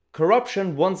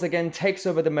Corruption once again takes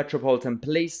over the Metropolitan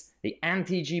Police. The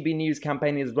anti-GB News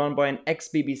campaign is run by an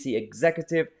ex-BBC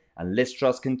executive, and Liz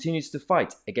Truss continues to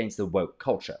fight against the woke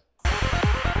culture.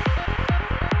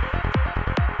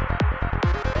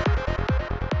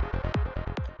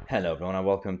 Hello everyone and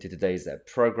welcome to today's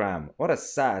program. What a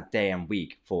sad day and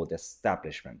week for the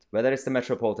establishment, whether it's the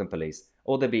Metropolitan Police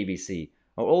or the BBC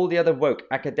or all the other woke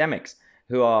academics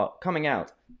who are coming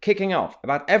out, kicking off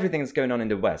about everything that's going on in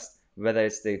the West, whether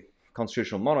it's the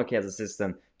constitutional monarchy as a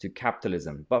system to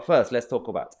capitalism. But first, let's talk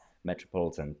about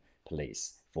Metropolitan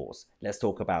Police Force. Let's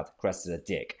talk about Cressida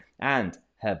Dick and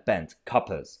her bent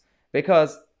coppers,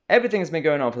 because everything's been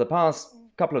going on for the past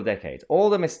couple of decades. All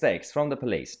the mistakes from the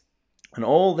police and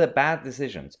all the bad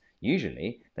decisions,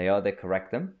 usually they either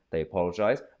correct them, they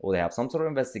apologize, or they have some sort of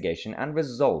investigation and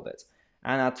resolve it.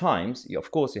 And at times, of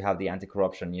course, you have the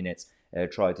anti-corruption units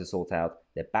try to sort out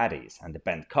the baddies and the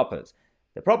bent coppers.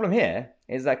 The problem here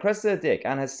is that Cressida Dick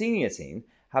and her senior team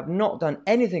have not done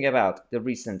anything about the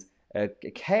recent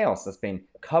chaos that's been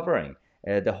covering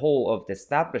the whole of the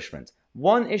establishment.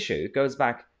 One issue goes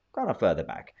back, kind of further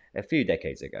back, a few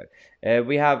decades ago.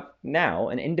 We have now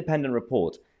an independent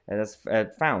report that's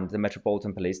found the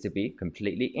Metropolitan Police to be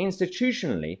completely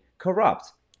institutionally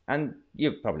corrupt. And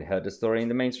you've probably heard the story in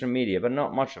the mainstream media, but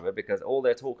not much of it, because all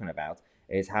they're talking about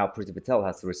is how Priti Patel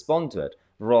has to respond to it,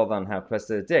 rather than how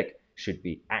Cressida Dick should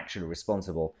be actually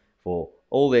responsible for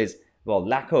all this, well,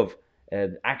 lack of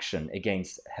action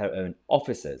against her own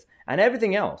officers. And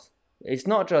everything else, it's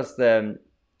not just the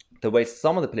way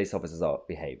some of the police officers are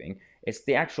behaving, it's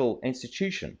the actual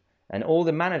institution and all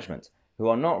the management who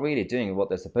are not really doing what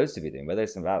they're supposed to be doing, whether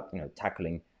it's about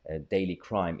tackling daily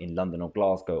crime in London or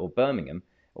Glasgow or Birmingham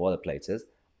or other places,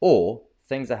 or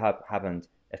things that have happened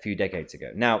a few decades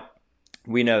ago. Now,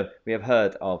 we have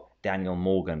heard of Daniel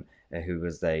Morgan, who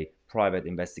was a private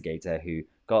investigator who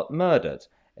got murdered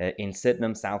in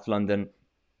Sydenham, South London,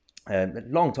 a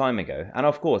long time ago. And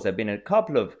of course, there have been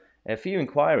a few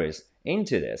inquiries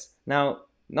into this. Now,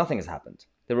 nothing has happened.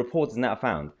 The report has now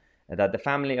found that the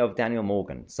family of Daniel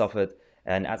Morgan suffered,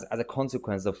 and as a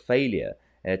consequence of failure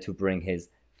to bring his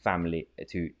family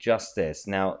to justice.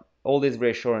 Now, all these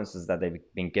reassurances that they've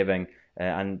been giving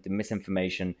and the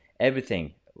misinformation,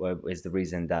 everything is the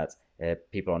reason that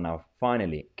people are now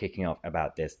finally kicking off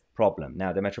about this problem.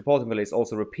 Now, the Metropolitan Police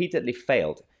also repeatedly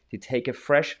failed to take a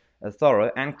fresh,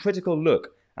 thorough and critical look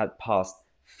at past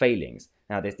failings.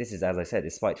 Now, this is, as I said,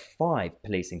 despite 5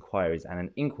 police inquiries and an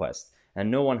inquest,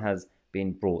 and no one has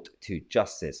been brought to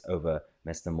justice over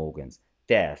Mr. Morgan's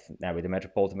death. Now, with the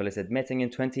Metropolitan Police admitting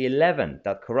in 2011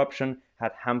 that corruption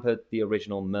had hampered the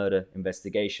original murder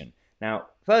investigation. Now,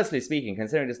 firstly speaking,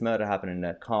 considering this murder happened in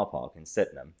a car park in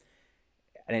Sydenham,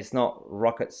 and it's not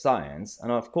rocket science, and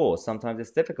of course, sometimes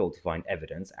it's difficult to find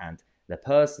evidence, and the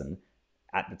person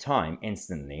at the time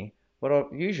instantly,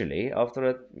 but usually after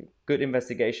a good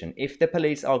investigation, if the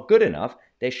police are good enough,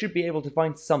 they should be able to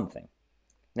find something.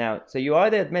 Now, so you're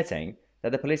either admitting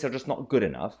that the police are just not good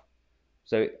enough,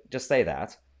 so just say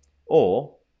that,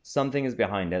 or something is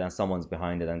behind it and someone's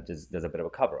behind it and there's a bit of a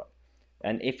cover-up.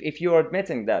 And if you're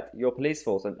admitting that your police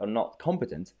force are not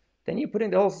competent, then you're putting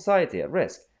the whole society at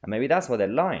risk. And maybe that's why they're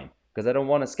lying, because they don't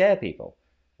want to scare people.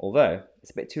 Although,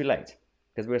 it's a bit too late,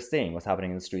 because we're seeing what's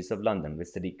happening in the streets of London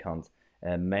with Sadiq Khan's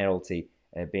mayoralty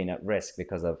being at risk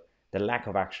because of the lack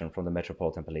of action from the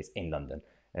Metropolitan Police in London.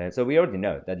 So we already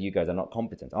know that you guys are not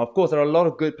competent. Of course, there are a lot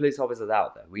of good police officers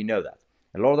out there. We know that.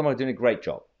 A lot of them are doing a great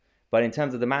job. But in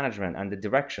terms of the management and the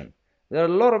direction, there are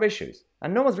a lot of issues.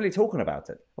 And no one's really talking about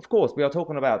it. Of course, we are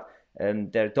talking about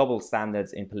their double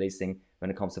standards in policing when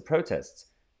it comes to protests.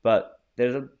 But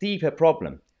there's a deeper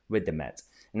problem with the Met.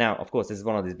 Now, of course, this is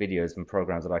one of these videos and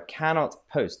programs that I cannot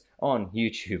post on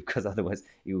YouTube, because otherwise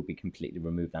it will be completely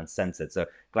removed and censored. So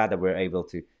glad that we're able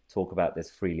to talk about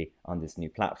this freely on this new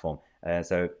platform.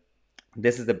 So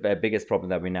this is the biggest problem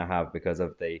that we now have because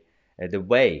of the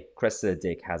way Cressida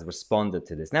Dick has responded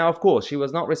to this. Now, of course, she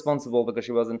was not responsible because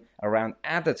she wasn't around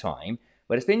at the time,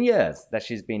 but it's been years that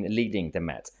she's been leading the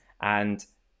Met, and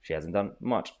she hasn't done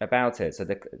much about it. So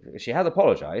she has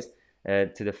apologized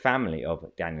to the family of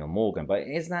Daniel Morgan, but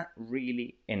is that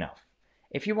really enough?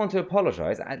 If you want to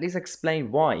apologize, at least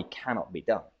explain why it cannot be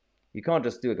done. You can't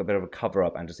just do a bit of a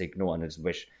cover-up and just ignore and just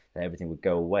wish that everything would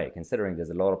go away, considering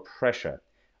there's a lot of pressure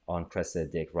on Cressida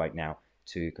Dick right now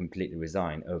to completely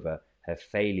resign over her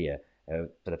failure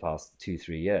for the past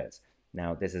 2-3 years.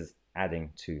 Now, this is adding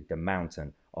to the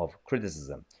mountain of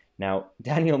criticism. Now,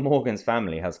 Daniel Morgan's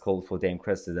family has called for Dame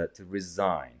Cressida to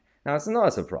resign. Now, it's not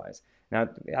a surprise. Now,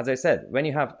 as I said, when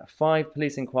you have 5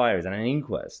 police inquiries and an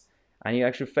inquest, and you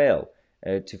actually fail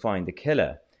to find the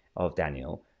killer of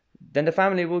Daniel, then the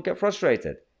family will get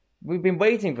frustrated. We've been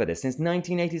waiting for this since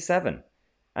 1987.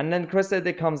 And then Cressida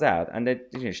Dick comes out and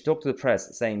she talked to the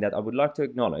press saying that I would like to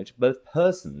acknowledge, both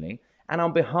personally and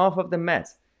on behalf of the Met,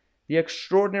 the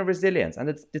extraordinary resilience and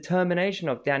the determination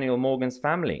of Daniel Morgan's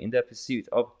family in their pursuit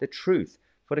of the truth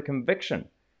for the conviction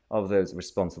of those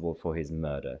responsible for his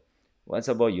murder. Well,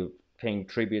 so you're paying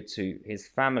tribute to his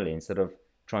family instead of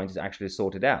trying to actually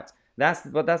sort it out. That's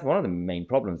one of the main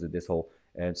problems with this whole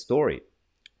story.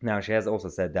 Now, she has also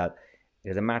said that it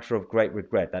is a matter of great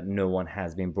regret that no one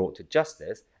has been brought to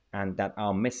justice and that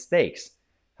our mistakes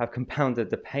have compounded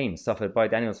the pain suffered by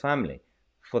Daniel's family.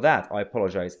 For that, I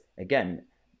apologize again.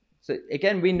 So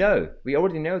again, we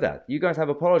already know that. You guys have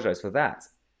apologized for that.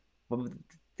 But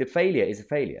the failure is a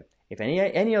failure. If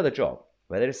any other job,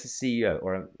 whether it's a CEO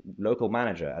or a local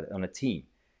manager on a team,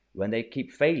 when they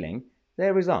keep failing,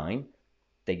 they resign,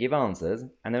 they give answers,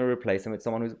 and then replace them with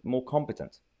someone who's more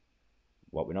competent.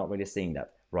 Well, we're not really seeing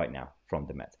that right now from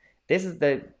the Met. This is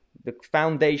the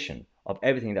foundation of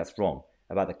everything that's wrong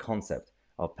about the concept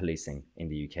of policing in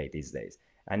the UK these days.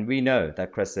 And we know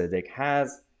that Cressida Dick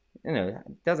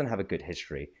doesn't have a good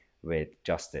history with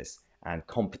justice and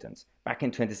competence. Back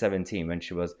in 2017, when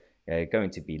she was going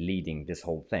to be leading this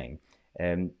whole thing,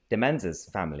 the Menzies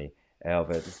family,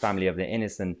 this family of the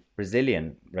innocent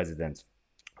Brazilian resident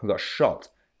who got shot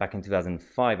back in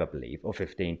 2005, I believe, or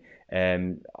 15,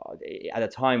 at a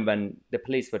time when the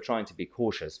police were trying to be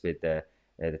cautious with the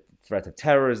threat of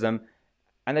terrorism,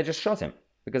 and they just shot him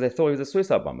because they thought he was a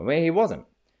suicide bomber. Well, he wasn't.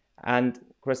 And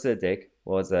Cressida Dick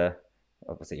was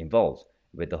obviously involved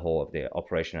with the whole of the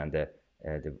operation and the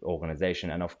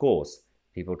organization. And of course,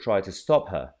 people tried to stop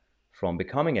her from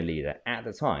becoming a leader at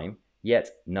the time, yet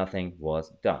nothing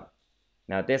was done.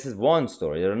 Now, this is one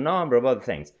story. There are a number of other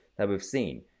things that we've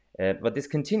seen, but this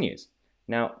continues.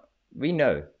 Now, we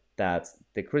know that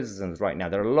the criticisms right now,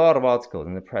 there are a lot of articles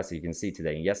in the press you can see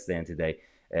today, and yesterday and today,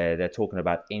 they're talking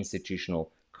about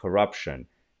institutional corruption.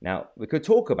 Now, we could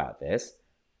talk about this,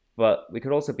 but we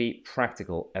could also be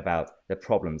practical about the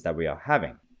problems that we are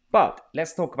having. But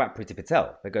let's talk about Priti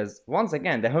Patel, because once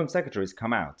again, the Home Secretary has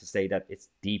come out to say that it's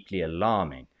deeply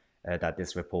alarming that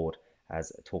this report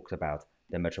has talked about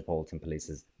the Metropolitan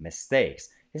Police's mistakes.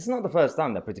 It's not the first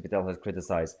time that Priti Patel has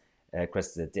criticized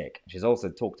Cressida Dick. She's also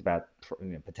talked about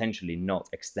potentially not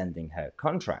extending her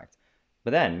contract.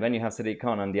 But then, when you have Sadiq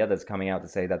Khan and the others coming out to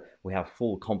say that we have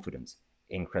full confidence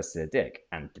in Cressida Dick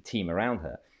and the team around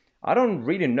her, I don't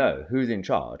really know who's in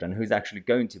charge and who's actually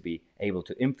going to be able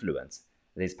to influence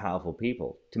these powerful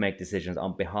people to make decisions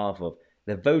on behalf of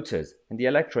the voters and the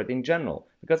electorate in general.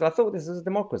 Because I thought this is a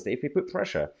democracy. If we put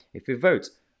pressure, if we vote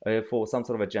for some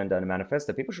sort of agenda and a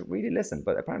manifesto, people should really listen.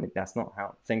 But apparently that's not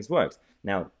how things work.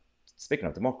 Now, speaking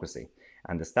of democracy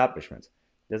and establishment,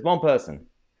 there's one person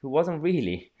who wasn't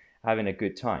really having a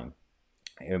good time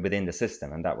within the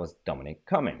system, and that was Dominic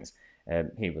Cummings.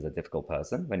 He was a difficult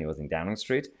person when he was in Downing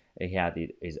Street. He had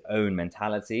his own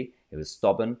mentality. He was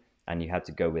stubborn, and you had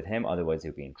to go with him, otherwise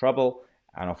you'd be in trouble.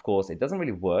 And of course, it doesn't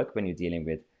really work when you're dealing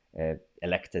with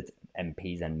elected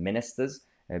MPs and ministers,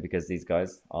 because these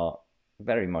guys are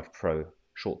very much pro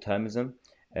short-termism,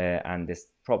 and this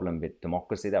problem with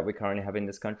democracy that we currently have in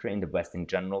this country, in the West in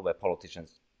general, where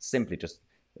politicians simply just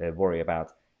worry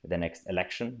about the next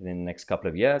election within the next couple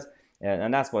of years.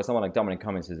 And that's why someone like Dominic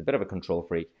Cummings, who's a bit of a control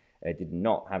freak, did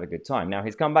not have a good time. Now,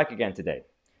 he's come back again today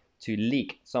to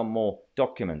leak some more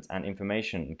documents and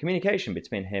information and communication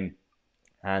between him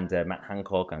and Matt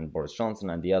Hancock and Boris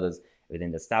Johnson and the others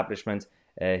within the establishment.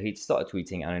 He started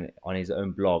tweeting, and on his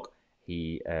own blog,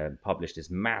 he published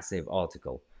this massive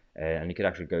article, and you could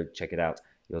actually go check it out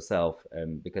yourself,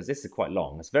 because this is quite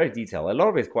long. It's very detailed. A lot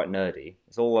of it is quite nerdy.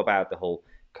 It's all about the whole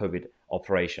COVID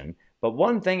operation. But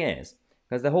one thing is,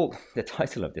 because the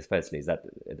title of this firstly is that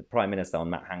the Prime Minister on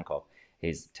Matt Hancock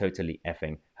is totally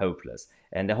effing hopeless.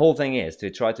 And the whole thing is to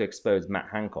try to expose Matt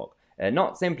Hancock.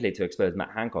 Not simply to expose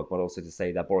Matt Hancock, but also to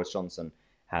say that Boris Johnson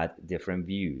had different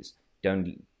views.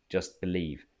 Don't just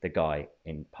believe the guy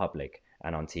in public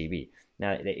and on TV.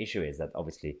 Now, the issue is that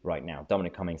obviously right now,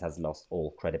 Dominic Cummings has lost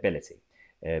all credibility.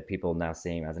 People now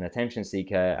see him as an attention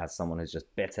seeker, as someone who's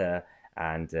just bitter,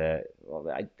 and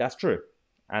that's true.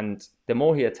 And the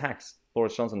more he attacks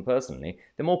Boris Johnson personally,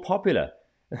 the more popular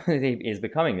he is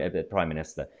becoming the Prime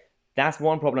Minister. That's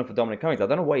one problem for Dominic Cummings. I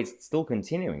don't know why he's still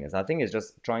continuing this. I think it's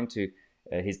just trying to,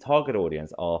 his target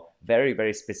audience are very,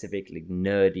 very specifically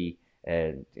nerdy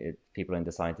people in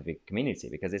the scientific community,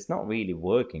 because it's not really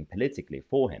working politically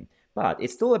for him. But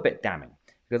it's still a bit damning,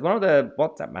 because one of the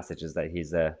WhatsApp messages that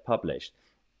he's published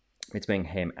between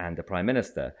him and the Prime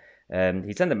Minister,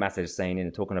 he sent a message saying,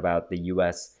 talking about the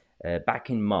US back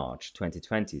in March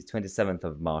 2020, 27th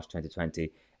of March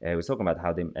 2020, we're talking about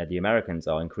how the Americans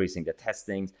are increasing their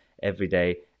testings every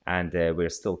day, and we're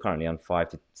still currently on 5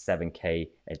 to 7K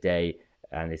a day,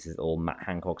 and this is all Matt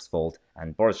Hancock's fault.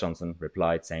 And Boris Johnson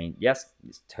replied saying, yes,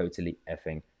 it's totally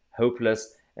effing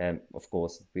hopeless. Of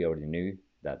course, we already knew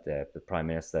that the Prime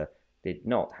Minister did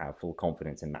not have full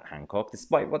confidence in Matt Hancock,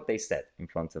 despite what they said in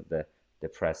front of the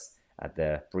press at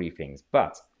the briefings.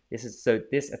 But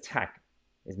this attack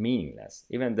is meaningless,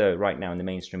 even though right now in the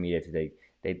mainstream media today,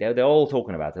 they're all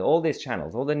talking about it. All these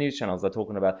channels, all the news channels are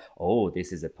talking about, oh,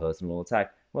 this is a personal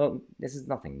attack. Well, this is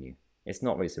nothing new. It's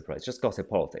not really surprising. It's just gossip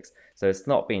politics. So it's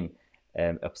not been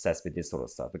obsessed with this sort of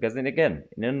stuff. Because then again,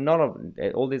 none of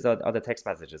all these other text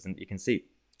messages, and you can see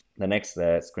the next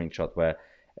screenshot where,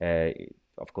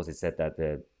 of course, it said that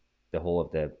the whole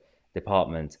of the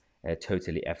department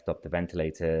totally effed up the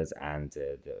ventilators, and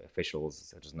the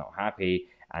officials are just not happy.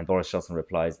 And Boris Johnson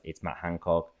replies, it's Matt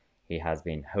Hancock. He has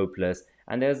been hopeless.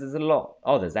 And there's a lot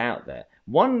others out there.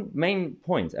 One main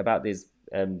point about these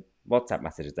WhatsApp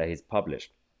messages that he's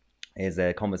published is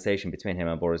a conversation between him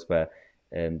and Boris where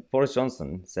Boris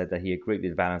Johnson said that he agreed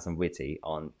with Valance and Whitty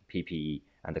on PPE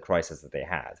and the crisis that they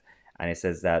had. And he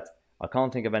says that, I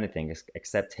can't think of anything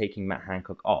except taking Matt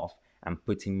Hancock off and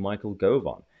putting Michael Gove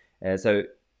on. So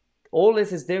all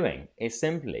this is doing is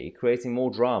simply creating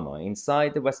more drama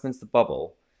inside the Westminster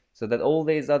bubble so that all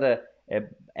these other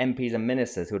MPs and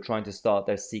ministers who are trying to start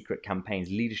their secret campaigns,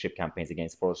 leadership campaigns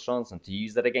against Boris Johnson, to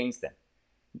use that against them.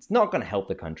 It's not going to help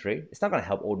the country. It's not going to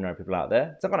help ordinary people out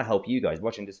there. It's not going to help you guys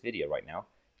watching this video right now.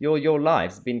 Your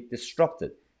lives have been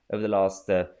disrupted over the last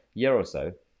year or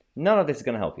so. None of this is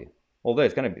going to help you. Although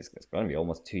it's going to be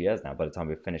almost 2 years now by the time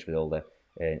we've finished with all the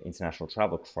international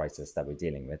travel crisis that we're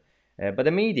dealing with. But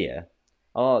the media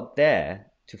are there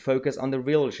to focus on the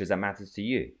real issues that matters to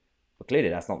you. But clearly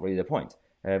that's not really the point.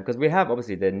 Because we have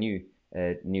obviously the new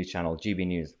news channel, GB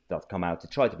News, that's come out to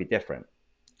try to be different.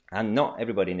 And not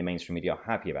everybody in the mainstream media are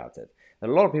happy about it. There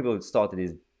are a lot of people who started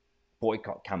these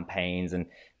boycott campaigns and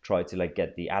tried to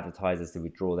get the advertisers to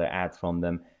withdraw their ads from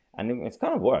them. And it's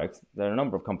kind of worked. There are a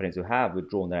number of companies who have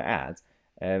withdrawn their ads.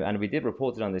 And we did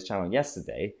report it on this channel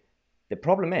yesterday. The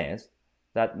problem is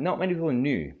that not many people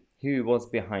knew who was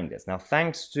behind this. Now,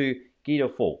 thanks to Guido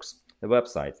Fawkes, the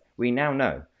website, we now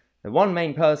know the one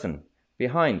main person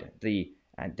behind the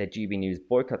GB News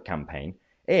boycott campaign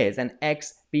is an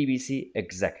ex-BBC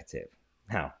executive.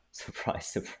 Now, surprise,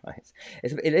 surprise.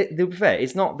 To be fair,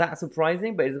 it's not that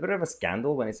surprising, but it's a bit of a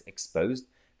scandal when it's exposed,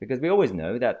 because we always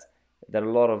know that there are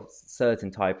a lot of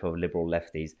certain type of liberal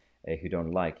lefties who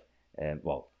don't like,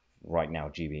 well, right now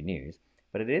GB News,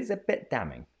 but it is a bit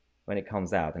damning when it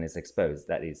comes out and it's exposed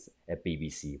that it's a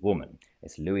BBC woman.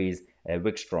 It's Louise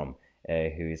Wickstrom,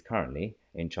 who is currently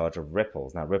in charge of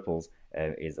Ripples. Now, Ripples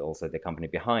is also the company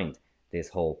behind this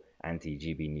whole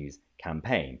anti-GB News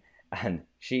campaign. And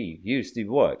she used to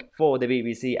work for the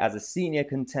BBC as a senior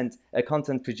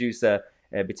content producer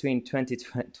between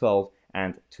 2012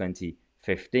 and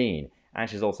 2015. And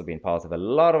she's also been part of a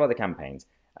lot of other campaigns.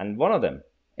 And one of them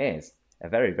is a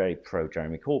very, very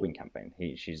pro-Jeremy Corbyn campaign.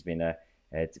 She's been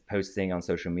posting on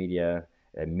social media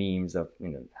memes of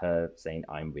her saying,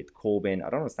 I'm with Corbyn. I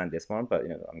don't understand this one, but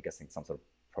I'm guessing some sort of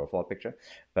profile picture.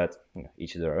 But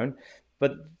each of their own.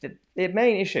 But the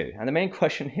main issue and the main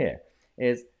question here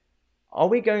is, are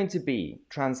we going to be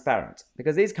transparent?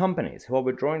 Because these companies who are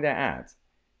withdrawing their ads,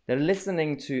 they're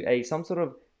listening to some sort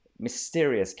of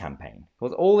mysterious campaign.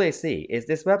 Because all they see is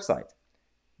this website.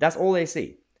 That's all they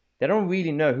see. They don't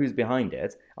really know who's behind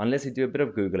it unless you do a bit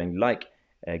of Googling, like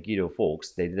Guido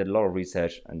Fawkes. They did a lot of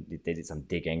research and they did some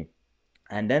digging.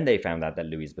 And then they found out that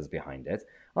Louise was behind it.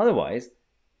 Otherwise,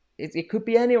 it could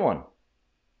be anyone.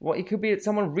 Well, it could be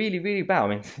someone really, really bad. I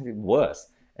mean, worse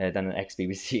than an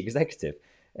ex-BBC executive.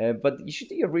 But you should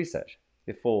do your research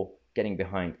before getting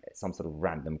behind some sort of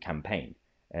random campaign.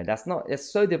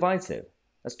 It's so divisive.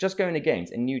 That's just going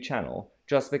against a new channel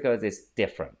just because it's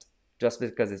different. Just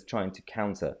because it's trying to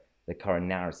counter the current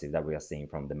narrative that we are seeing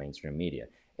from the mainstream media.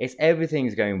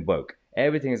 Everything's going woke.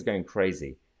 Everything is going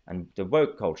crazy. And the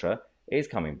woke culture is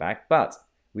coming back. But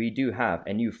we do have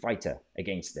a new fighter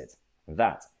against it.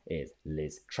 That is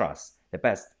Liz Truss, the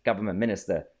best government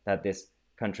minister that this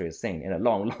country has seen in a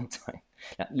long, long time.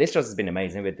 Now, Liz Truss has been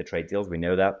amazing with the trade deals, we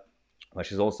know that. But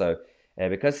she's also,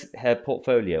 because her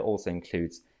portfolio also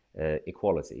includes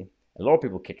equality, a lot of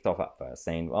people kicked off at first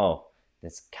saying, oh,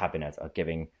 this cabinet are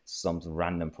giving some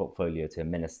random portfolio to a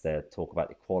minister to talk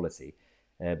about equality.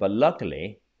 But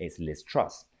luckily, it's Liz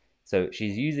Truss. So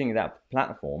she's using that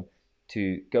platform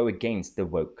to go against the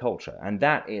woke culture. And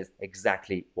that is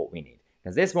exactly what we need.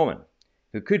 Because this woman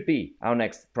who could be our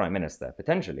next prime minister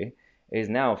potentially, is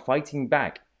now fighting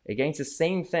back against the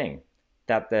same thing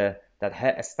that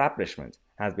her establishment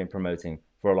has been promoting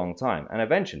for a long time, and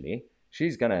eventually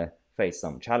she's gonna face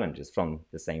some challenges from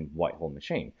the same Whitehall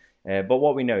machine. But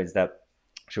what we know is that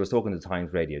she was talking to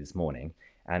Times Radio this morning,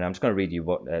 and I'm just going to read you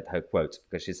what her quote,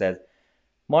 because she says,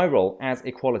 "My role as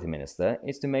Equality Minister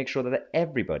is to make sure that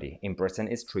everybody in Britain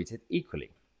is treated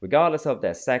equally, regardless of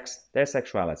their sex, their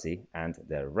sexuality, and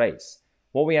their race.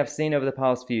 What we have seen over the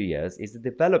past few years is the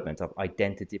development of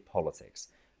identity politics,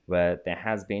 where there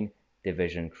has been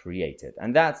division created."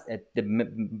 And that's the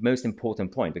most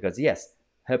important point, because yes,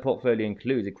 her portfolio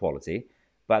includes equality,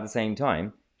 but at the same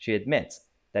time, she admits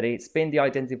that it's been the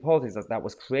identity politics that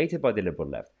was created by the liberal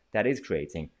left that is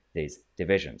creating these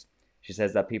divisions. She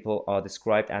says that people are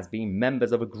described as being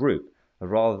members of a group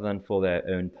rather than for their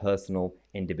own personal,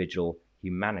 individual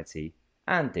humanity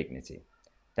and dignity.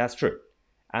 That's true.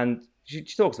 And she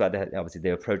talks about, obviously,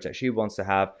 the approach that she wants to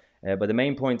have. But the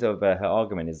main point of her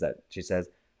argument is that she says,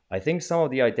 "I think some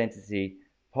of the identity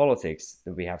politics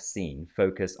that we have seen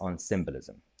focus on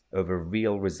symbolism over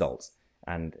real results,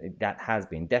 and that has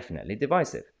been definitely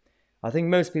divisive. I think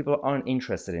most people aren't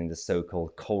interested in the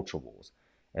so-called culture wars.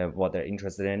 What they're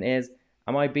interested in is,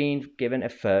 am I being given a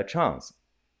fair chance?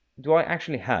 Do I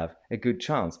actually have a good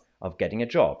chance of getting a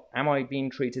job? Am I being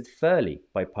treated fairly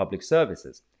by public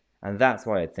services?" And that's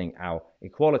why I think our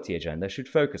equality agenda should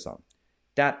focus on.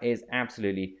 That is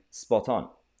absolutely spot on.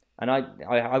 And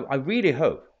I really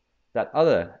hope that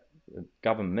other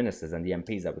government ministers and the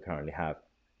MPs that we currently have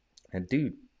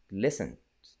do listen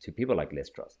to people like Liz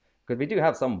Truss, because we do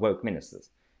have some woke ministers.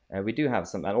 We do have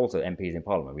some, and also MPs in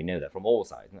Parliament. We know that from all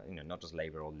sides, not just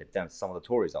Labour or Lib Dems. Some of the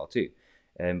Tories are too.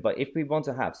 But if we want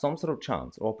to have some sort of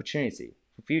chance or opportunity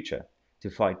for future to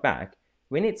fight back,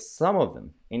 we need some of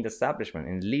them in the establishment,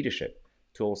 in leadership,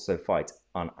 to also fight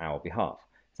on our behalf.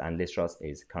 And Liz Truss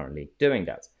is currently doing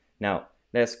that. Now,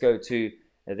 let's go to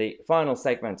the final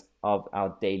segment of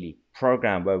our daily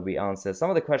program, where we answer some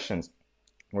of the questions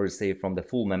we received from the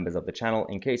full members of the channel.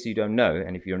 In case you don't know,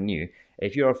 and if you're new,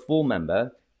 if you're a full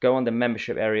member, go on the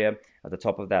membership area. At the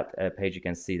top of that page, you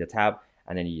can see the tab,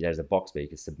 and then there's a box where you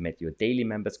can submit your daily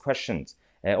members questions.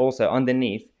 Also,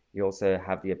 underneath, you also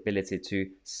have the ability to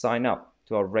sign up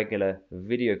to our regular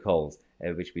video calls,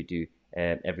 which we do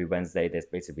every Wednesday. There's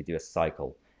basically, we do a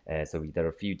cycle. So there are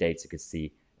a few dates you could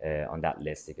see on that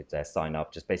list. You could sign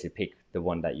up, just basically pick the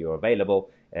one that you're available,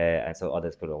 and so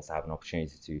others could also have an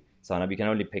opportunity to sign up. You can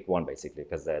only pick one, basically,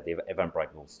 because the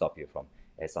Eventbrite will stop you from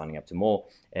signing up to more.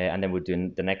 And then we're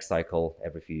doing the next cycle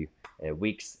every few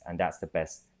weeks, and that's the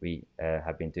best we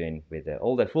have been doing with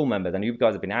all the full members. And you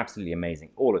guys have been absolutely amazing,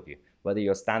 all of you. Whether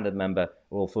you're a standard member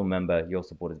or a full member, your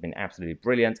support has been absolutely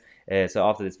brilliant. So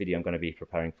after this video, I'm going to be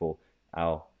preparing for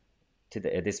our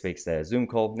this week's Zoom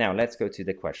call. Now, let's go to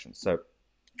the questions. So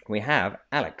we have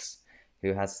Alex,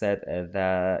 who has said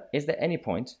that, is there any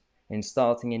point in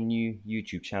starting a new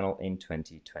YouTube channel in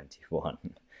 2021?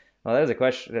 Well, that is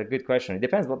a good question. It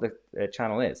depends what the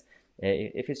channel is.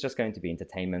 If it's just going to be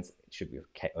entertainment, it should be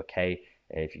okay.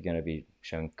 If you're going to be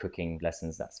showing cooking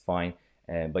lessons, that's fine.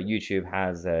 But YouTube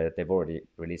has, they've already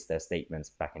released their statements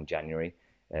back in January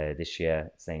this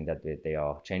year, saying that they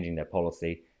are changing their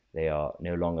policy. They are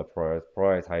no longer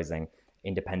prioritizing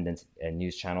independent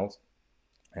news channels.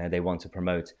 They want to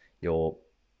promote your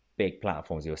big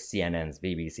platforms, your CNNs,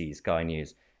 BBC, Sky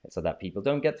News, so that people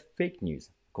don't get fake news,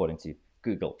 according to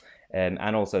Google. And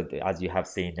also, as you have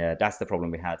seen, that's the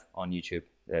problem we had on YouTube,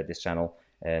 this channel.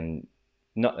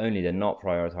 Not only they're not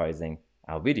prioritizing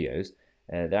our videos,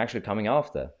 they're actually coming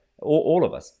after all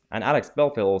of us. And Alex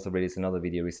Belfield also released another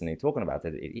video recently talking about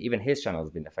it. Even his channel has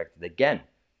been affected again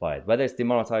by it, whether it's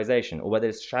demonetization or whether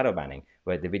it's shadow banning,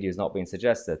 where the video is not being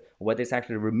suggested, or whether it's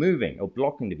actually removing or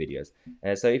blocking the videos.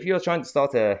 So if you're trying to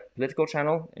start a political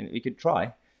channel, you could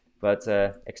try, but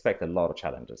expect a lot of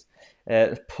challenges.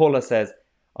 Paula says,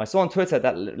 I saw on Twitter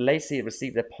that Lacey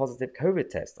received a positive COVID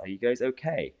test. Are you guys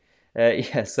okay?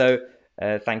 Yeah, so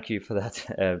thank you for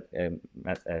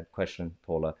that question,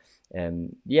 Paula.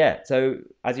 Yeah, so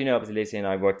as you know, obviously Lacey and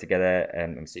I work together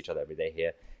and we see each other every day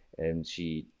here.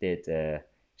 She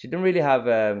didn't really have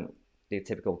the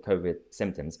typical COVID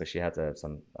symptoms, but she had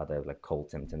some other like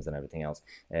cold symptoms and everything else.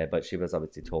 But she was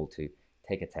obviously told to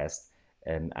take a test,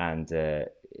 and the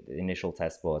initial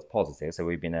test was positive. So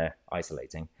we've been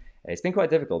isolating. It's been quite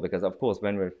difficult because, of course,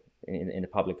 when we're in the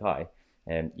public eye,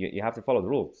 you have to follow the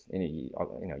rules.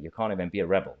 You can't even be a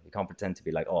rebel. You can't pretend to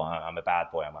be like, oh, I'm a bad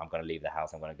boy. I'm going to leave the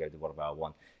house. I'm going to go do whatever I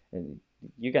want.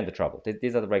 You get into trouble.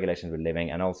 These are the regulations we're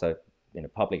living, and also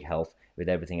public health with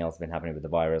everything else been happening with the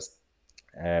virus.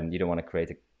 You don't want to create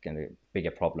a kind of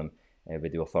bigger problem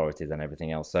with the authorities and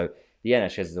everything else. So the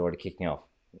NHS is already kicking off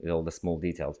with all the small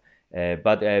details.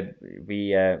 But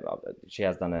she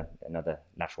has done another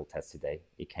natural test today.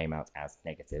 It came out as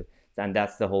negative, and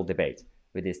that's the whole debate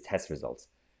with these test results.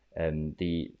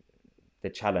 The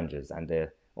challenges and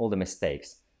all the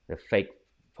mistakes, the fake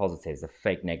positives, the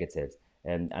fake negatives,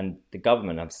 and the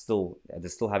government they're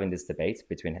still having this debate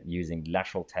between using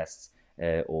lateral tests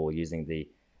or using the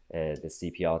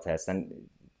CPR test, and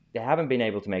they haven't been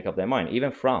able to make up their mind.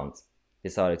 Even France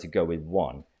decided to go with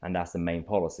one, and that's the main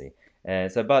policy.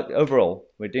 But overall,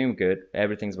 we're doing good.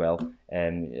 Everything's well.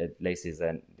 Lacey's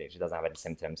she doesn't have any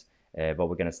symptoms, but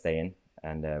we're gonna stay in,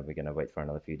 and we're gonna wait for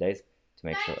another few days to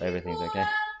make sure everything's okay.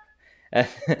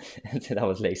 So that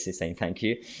was Lacey saying thank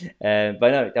you.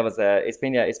 But no, that was it's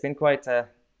been quite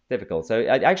difficult. So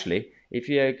actually, if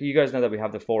you guys know that we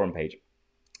have the forum page,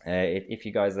 if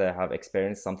you guys have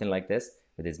experienced something like this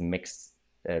with these mixed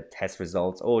test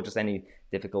results or just any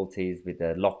difficulties with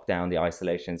the lockdown, the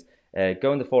isolations,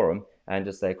 go in the forum and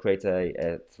just create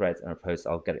a thread and a post.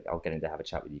 I'll get in to have a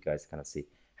chat with you guys to kind of see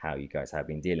how you guys have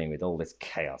been dealing with all this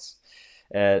chaos.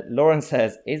 Lauren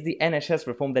says, is the NHS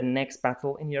reform the next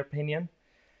battle in your opinion?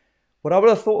 Well, I would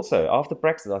have thought so. After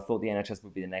Brexit, I thought the NHS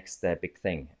would be the next big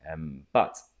thing.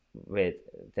 But with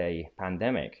the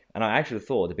pandemic, and I actually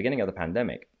thought at the beginning of the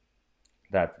pandemic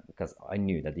that, because I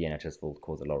knew that the NHS will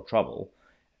cause a lot of trouble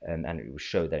and it would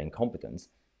show their incompetence,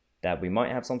 that we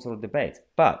might have some sort of debate.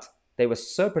 But they were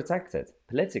so protected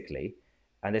politically,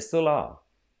 and they still are,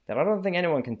 that I don't think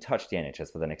anyone can touch the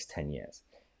NHS for the next 10 years.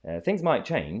 Things might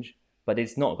change, but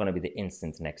it's not going to be the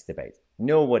instant next debate.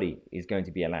 Nobody is going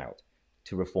to be allowed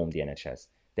to reform the NHS.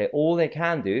 All they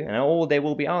can do, and all they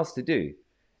will be asked to do,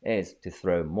 is to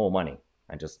throw more money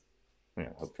and just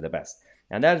hope for the best.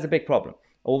 And that is a big problem.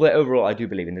 Although overall, I do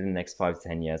believe in the next 5 to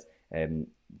 10 years,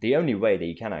 the only way that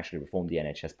you can actually reform the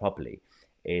NHS properly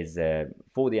is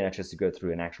for the NHS to go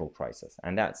through an actual crisis.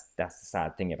 And that's the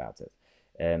sad thing about it.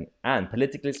 And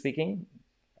politically speaking,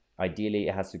 ideally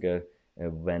it has to go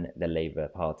when the Labour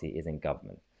Party is in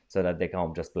government, so that they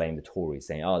can't just blame the Tories,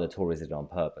 saying, oh, the Tories did it on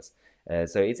purpose.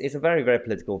 So it's a very, very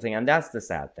political thing, and that's the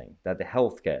sad thing, that the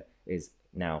healthcare is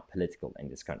now political in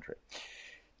this country.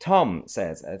 Tom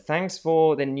says, thanks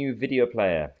for the new video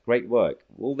player. Great work.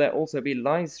 Will there also be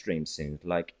live streams soon,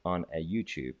 like on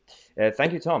YouTube?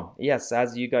 Thank you, Tom. Yes,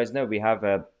 as you guys know, we have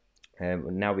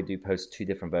now we do post 2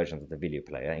 different versions of the video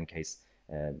player in case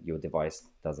your device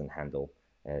doesn't handle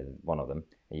one of them.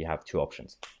 You have 2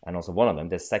 options, and also one of them,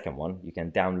 the second one, you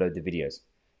can download the videos.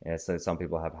 So some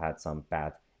people have had some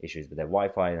bad issues with their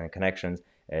Wi-Fi and connections.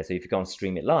 So if you can't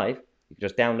stream it live, you can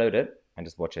just download it and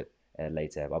just watch it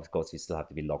later. But of course, you still have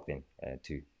to be logged in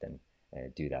to then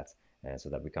do that, so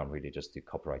that we can't really just do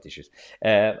copyright issues.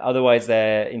 Otherwise,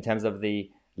 in terms of the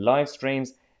live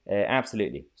streams,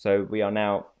 absolutely. So we are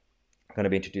now going to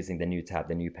be introducing the new tab,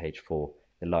 the new page for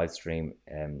the live stream,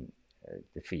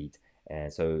 the feed.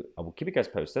 So I will keep you guys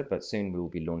posted, but soon we will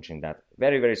be launching that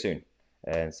very, very soon.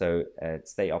 So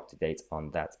stay up to date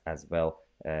on that as well.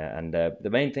 And the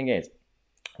main thing is,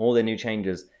 all the new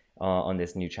changes on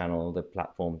this new channel, the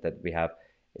platform that we have,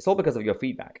 it's all because of your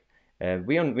feedback.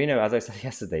 We know, as I said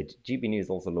yesterday, GB News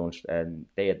also launched, and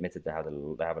they admitted they have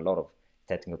a lot of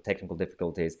technical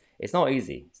difficulties. It's not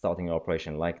easy starting an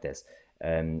operation like this.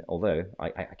 Although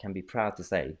I can be proud to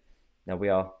say that we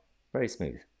are very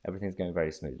smooth. Everything's going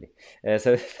very smoothly.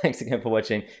 So thanks again for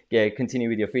watching. Yeah, continue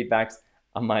with your feedbacks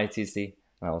on my ITC,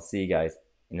 and I'll see you guys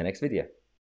in the next video.